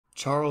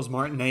Charles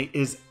Martinet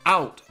is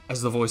out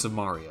as the voice of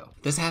Mario.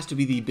 This has to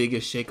be the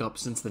biggest shakeup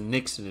since the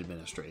Nixon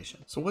administration.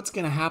 So what's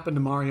going to happen to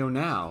Mario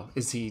now?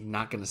 Is he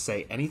not going to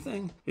say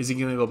anything? Is he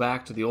going to go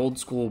back to the old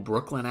school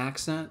Brooklyn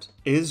accent?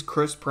 Is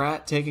Chris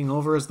Pratt taking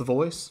over as the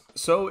voice?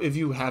 So if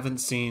you haven't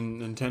seen,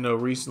 Nintendo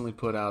recently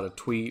put out a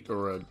tweet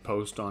or a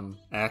post on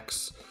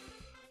X,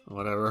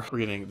 whatever,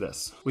 reading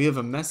this. We have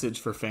a message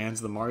for fans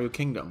of the Mario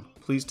Kingdom.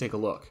 Please take a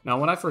look. Now,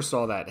 when I first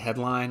saw that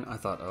headline, I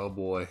thought, oh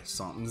boy,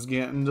 something's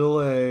getting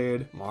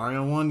delayed.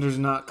 Mario Wonder's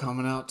not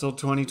coming out till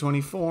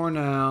 2024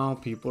 now.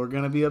 People are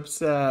gonna be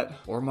upset.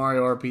 Or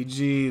Mario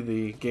RPG,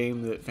 the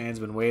game that fans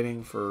have been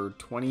waiting for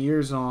 20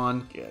 years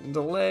on, getting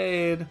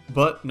delayed.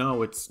 But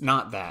no, it's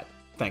not that,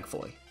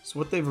 thankfully. So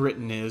what they've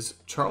written is,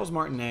 Charles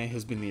Martinet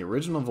has been the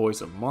original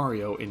voice of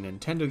Mario in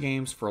Nintendo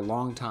games for a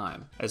long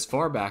time, as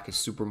far back as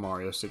Super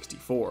Mario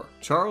 64.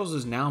 Charles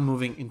is now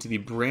moving into the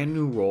brand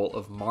new role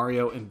of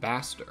Mario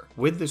Ambassador.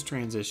 With this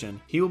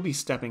transition, he will be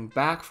stepping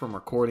back from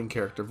recording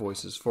character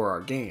voices for our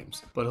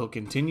games, but he'll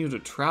continue to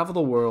travel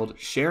the world,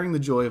 sharing the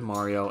joy of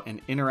Mario and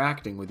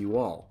interacting with you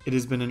all. It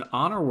has been an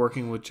honor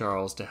working with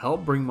Charles to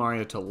help bring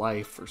Mario to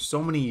life for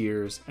so many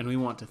years, and we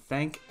want to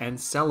thank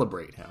and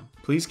celebrate him.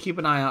 Please keep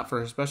an eye out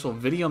for a special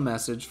video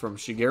message from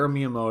Shigeru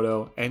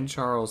Miyamoto and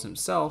Charles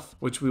himself,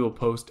 which we will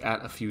post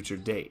at a future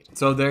date.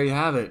 So there you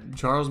have it.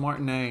 Charles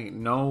Martinet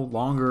no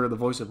longer the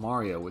voice of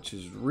Mario, which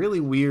is really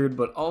weird,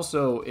 but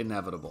also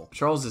inevitable.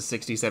 Charles is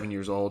 67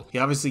 years old. He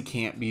obviously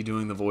can't be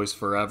doing the voice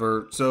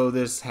forever, so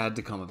this had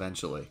to come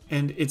eventually.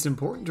 And it's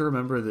important to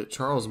remember that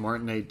Charles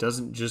Martinet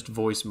doesn't just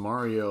voice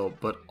Mario,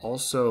 but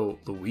also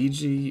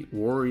Luigi,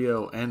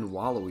 Wario, and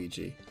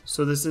Waluigi.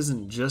 So this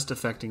isn't just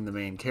affecting the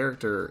main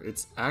character,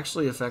 it's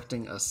actually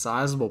affecting a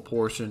sizable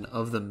portion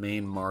of the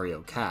main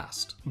Mario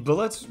cast. But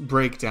let's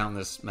break down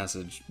this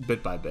message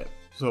bit by bit.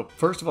 So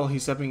first of all,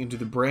 he's stepping into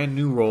the brand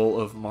new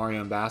role of Mario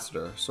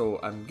Ambassador. So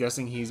I'm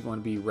guessing he's going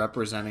to be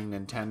representing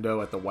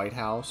Nintendo at the White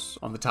House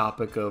on the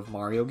topic of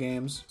Mario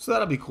games. So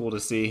that'll be cool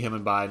to see him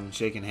and Biden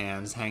shaking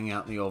hands, hanging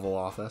out in the Oval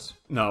Office.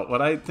 No,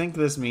 what I think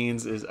this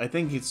means is I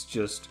think it's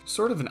just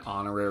sort of an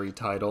honorary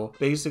title.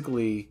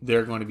 Basically,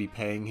 they're going to be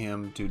paying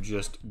him to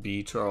just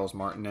be Charles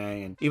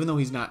Martinet. And even though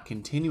he's not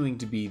continuing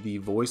to be the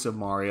voice of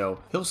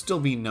Mario, he'll still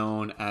be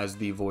known as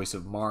the voice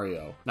of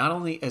Mario. Not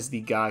only as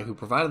the guy who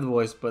provided the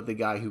voice, but the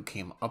guy who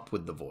came up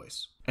with the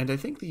voice. And I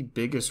think the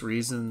biggest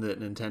reason that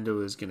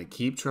Nintendo is going to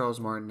keep Charles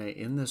Martinet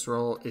in this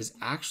role is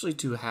actually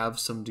to have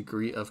some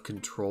degree of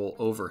control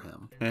over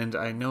him. And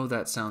I know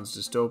that sounds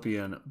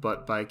dystopian,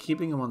 but by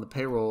keeping him on the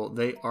payroll,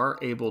 they are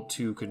able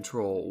to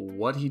control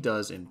what he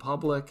does in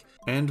public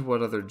and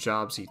what other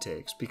jobs he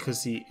takes,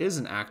 because he is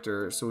an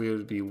actor, so he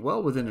would be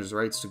well within his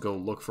rights to go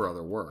look for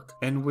other work.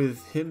 And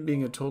with him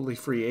being a totally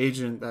free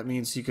agent, that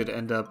means he could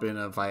end up in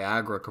a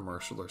Viagra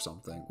commercial or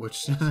something,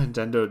 which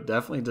Nintendo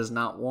definitely does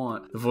not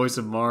want the voice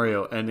of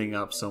Mario ending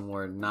up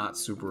somewhere not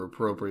super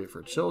appropriate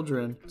for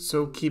children.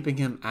 So keeping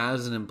him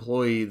as an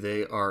employee,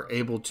 they are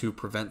able to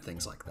prevent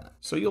things like that.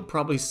 So you'll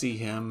probably see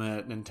him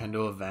at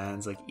Nintendo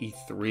events like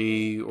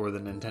E3 or the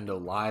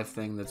Nintendo Live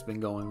thing that's been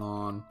going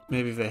on.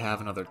 Maybe if they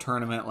have another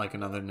tournament like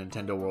another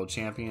Nintendo World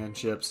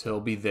Championships, he'll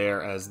be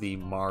there as the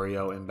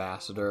Mario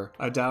ambassador.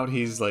 I doubt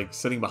he's like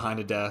sitting behind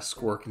a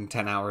desk working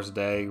 10 hours a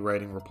day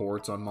writing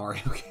reports on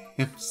Mario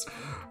games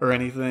or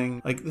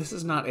anything. Like, this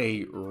is not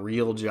a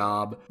real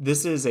job.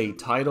 This is a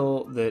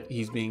title that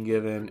he's being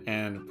given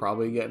and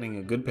probably getting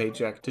a good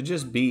paycheck to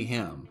just be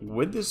him.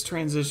 With this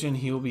transition,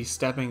 he will be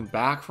stepping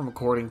back from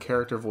recording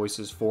character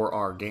voices for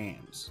our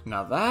games.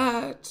 Now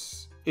that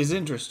is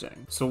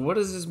interesting. So what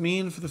does this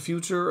mean for the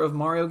future of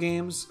Mario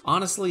games?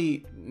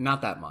 Honestly,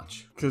 not that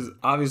much. Because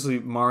obviously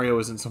Mario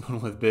isn't someone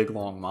with big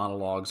long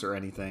monologues or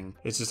anything.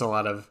 It's just a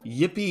lot of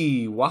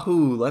yippee,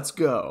 wahoo, let's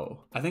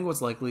go. I think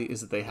what's likely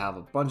is that they have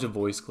a bunch of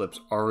voice clips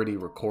already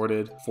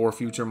recorded for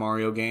future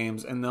Mario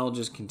games, and they'll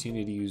just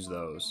continue to use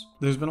those.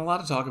 There's been a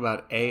lot of talk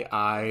about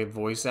AI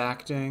voice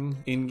acting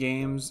in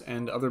games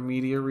and other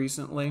media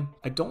recently.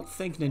 I don't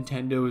think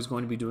Nintendo is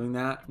going to be doing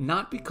that,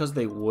 not because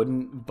they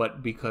wouldn't,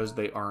 but because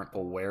they aren't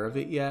aware of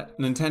it yet.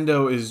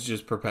 Nintendo is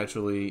just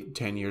perpetually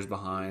 10 years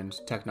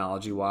behind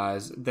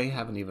technology-wise. They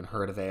haven't even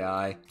heard of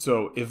AI.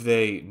 So if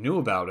they knew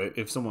about it,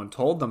 if someone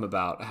told them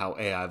about how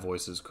AI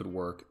voices could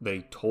work,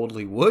 they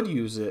totally would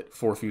use it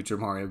for future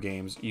Mario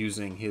games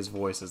using his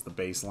voice as the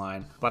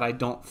baseline. But I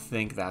don't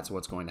think that's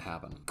what's going to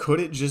happen. Could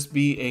it just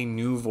be a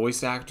new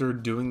voice actor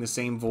doing the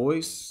same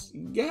voice?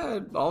 Yeah,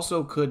 it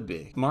also could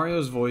be.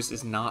 Mario's voice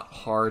is not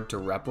hard to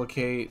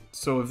replicate,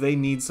 so if they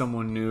need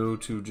someone new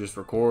to just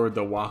record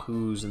the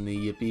wahoos and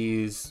the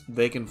yippies,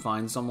 they can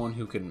find someone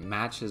who can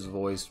match his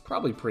voice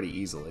probably pretty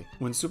easily.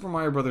 When Super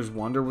Mario Bros.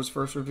 Wonder was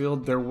first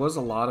revealed, there was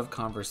a lot of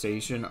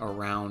conversation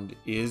around,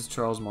 is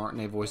Charles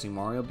Martinet voicing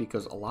Mario?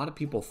 Because a lot of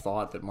people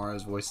thought that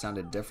Mario's voice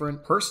sounded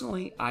different.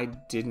 Personally, I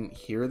didn't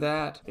hear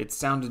that. It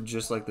sounded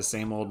just like the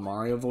same old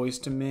Mario voice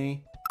to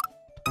me.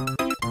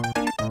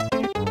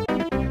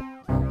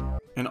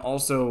 And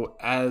also,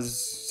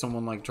 as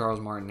someone like Charles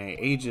Martinet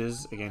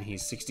ages, again,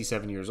 he's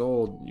 67 years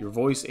old, your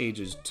voice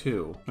ages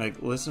too. Like,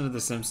 listen to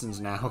The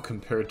Simpsons now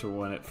compared to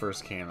when it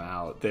first came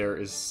out. There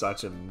is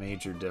such a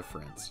major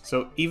difference.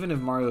 So even if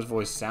Mario's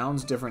voice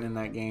sounds different in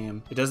that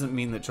game, it doesn't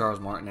mean that Charles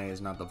Martinet is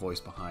not the voice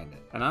behind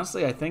it. And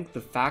honestly, I think the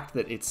fact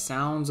that it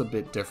sounds a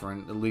bit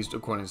different, at least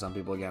according to some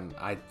people, again,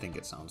 I think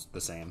it sounds the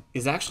same,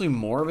 is actually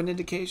more of an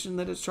indication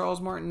that it's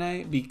Charles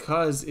Martinet,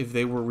 because if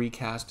they were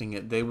recasting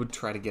it, they would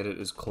try to get it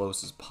as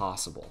close as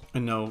possible.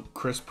 And no,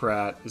 Chris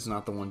Pratt is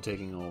not the one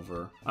taking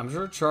over. I'm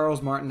sure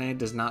Charles Martinet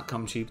does not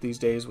come cheap these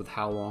days with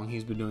how long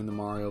he's been doing the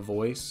Mario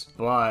voice,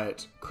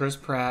 but Chris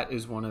Pratt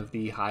is one of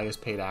the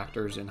highest paid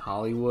actors in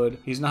Hollywood.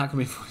 He's not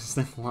going to be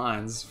voicing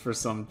lines for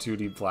some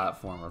 2D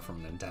platformer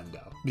from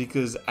Nintendo.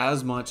 Because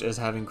as much as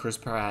having Chris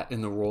Pratt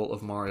in the role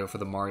of Mario for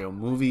the Mario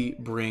movie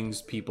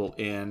brings people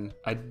in,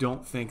 I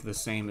don't think the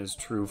same is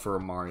true for a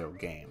Mario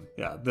game.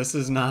 Yeah, this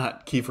is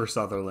not Kiefer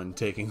Sutherland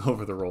taking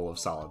over the role of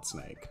Solid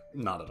Snake.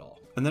 Not at all.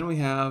 And then we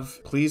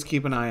have, please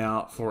keep an eye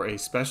out for a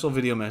special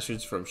video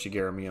message from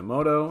Shigeru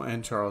Miyamoto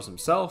and Charles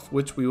himself,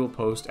 which we will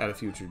post at a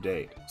future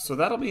date. So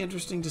that'll be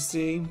interesting to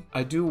see.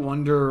 I do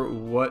wonder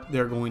what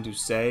they're going to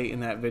say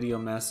in that video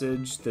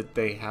message that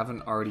they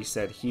haven't already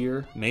said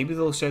here. Maybe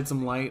they'll shed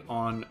some light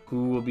on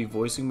who will be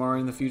voicing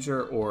Mario in the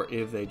future, or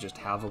if they just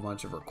have a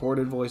bunch of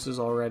recorded voices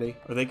already.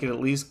 Or they could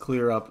at least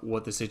clear up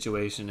what the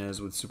situation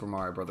is with Super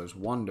Mario Bros.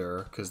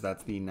 Wonder, because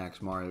that's the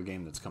next Mario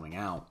game that's coming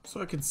out.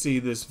 So I could see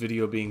this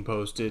video being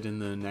posted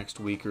in the next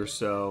week or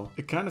so.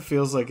 It kind of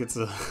feels like it's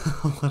a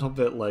little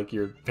bit like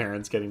your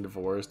parents getting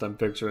divorced. I'm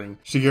picturing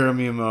Shigeru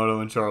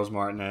Miyamoto and Charles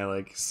Martinet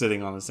like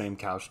sitting on the same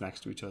couch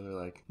next to each other,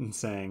 like, and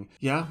saying,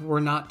 yeah,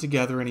 we're not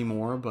together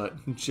anymore, but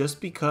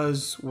just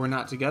because we're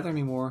not together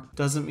anymore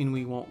doesn't mean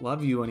we won't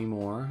love you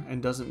anymore,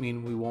 and doesn't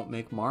mean we won't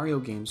make Mario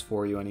games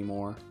for you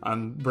anymore.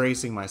 I'm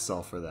bracing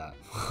myself for that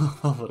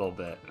a little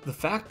bit. The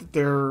fact that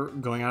they're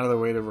going out of their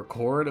way to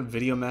record a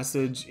video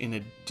message in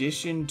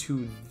addition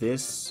to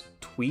this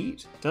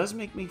tweet does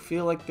make me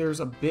feel like there's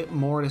a bit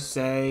more to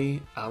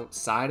say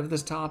outside of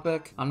this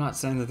topic. I'm not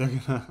saying that they're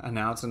gonna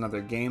announce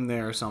another game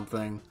there or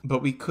something,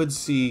 but we could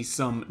see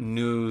some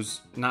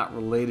news not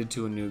related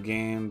to a new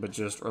game, but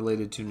just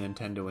related to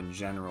Nintendo in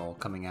general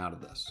coming out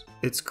of this.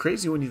 It's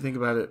crazy when you think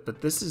about it,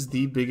 but this is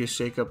the biggest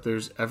shakeup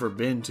there's ever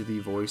been to the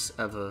voice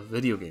of a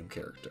video game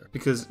character.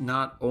 Because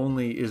not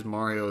only is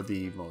Mario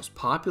the most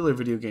popular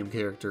video game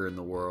character in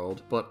the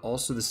world, but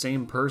also the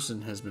same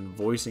person has been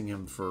voicing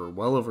him for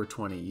well over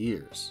 20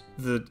 years.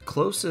 The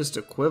closest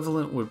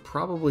equivalent would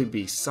probably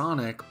be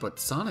Sonic, but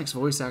Sonic's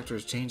voice actor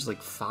has changed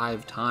like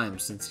 5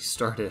 times since he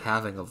started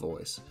having a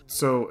voice.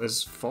 So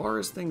as far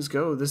as things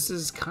go, this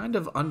is kind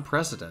of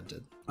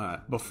unprecedented.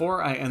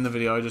 Before I end the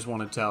video, I just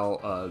want to tell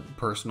a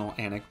personal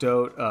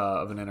anecdote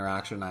of an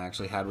interaction I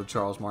actually had with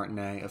Charles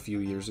Martinet a few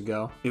years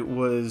ago. It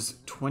was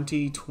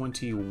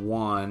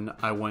 2021.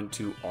 I went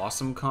to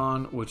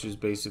AwesomeCon, which is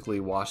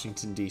basically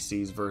Washington,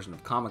 D.C.'s version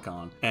of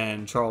Comic-Con,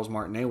 and Charles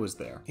Martinet was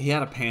there. He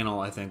had a panel,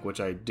 I think, which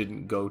I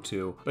didn't go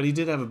to, but he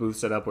did have a booth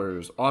set up where he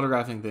was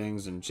autographing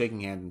things and shaking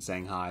hands and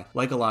saying hi,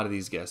 like a lot of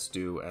these guests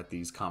do at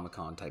these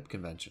Comic-Con type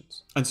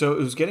conventions. And so it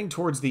was getting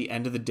towards the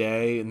end of the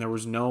day, and there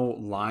was no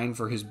line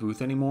for his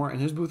booth anymore.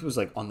 And his booth was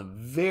like on the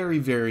very,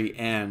 very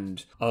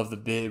end of the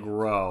big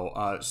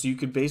row. So you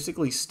could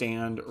basically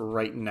stand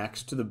right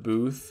next to the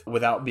booth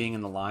without being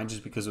in the line,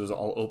 just because it was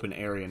all open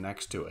area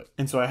next to it.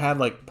 And so I had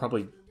like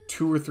probably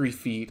 2 or 3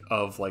 feet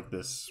of like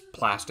this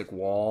plastic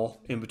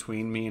wall in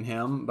between me and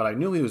him, but I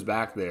knew he was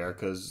back there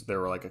because there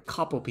were like a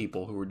couple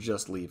people who were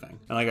just leaving.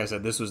 And like I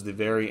said, this was the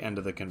very end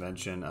of the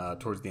convention,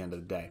 towards the end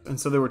of the day. And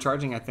so they were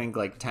charging, I think,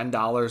 like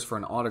 $10 for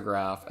an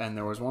autograph, and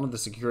there was one of the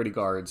security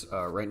guards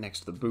right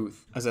next to the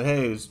booth. I said,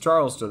 hey, is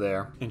Charles still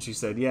there? And she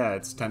said, yeah,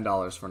 it's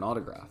 $10 for an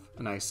autograph.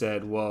 And I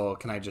said, well,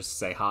 can I just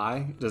say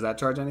hi? Does that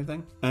charge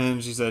anything?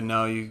 And she said,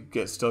 no, you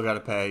still got to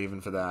pay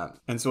even for that.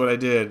 And so what I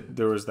did,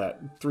 there was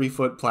that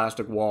 3-foot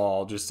plastic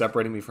wall just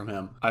separating me from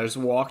him. I just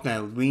walked and I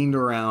leaned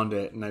around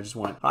it and I just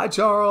went, hi,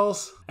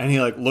 Charles. And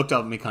he like looked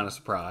up at me kind of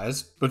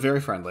surprised, but very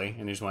friendly.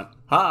 And he just went,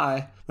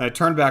 hi. And I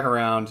turned back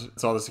around,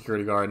 saw the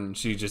security guard, and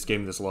she just gave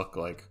me this look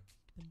like,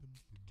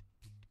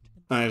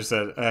 and I just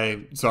said,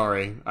 hey,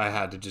 sorry, I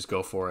had to just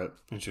go for it.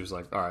 And she was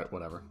like, all right,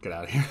 whatever, get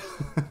out of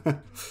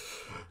here.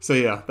 So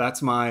yeah,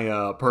 that's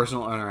my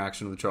personal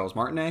interaction with Charles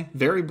Martinet.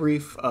 Very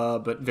brief,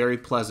 but very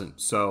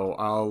pleasant. So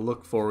I'll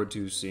look forward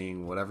to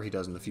seeing whatever he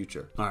does in the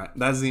future. All right,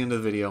 that's the end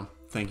of the video.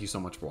 Thank you so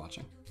much for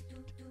watching.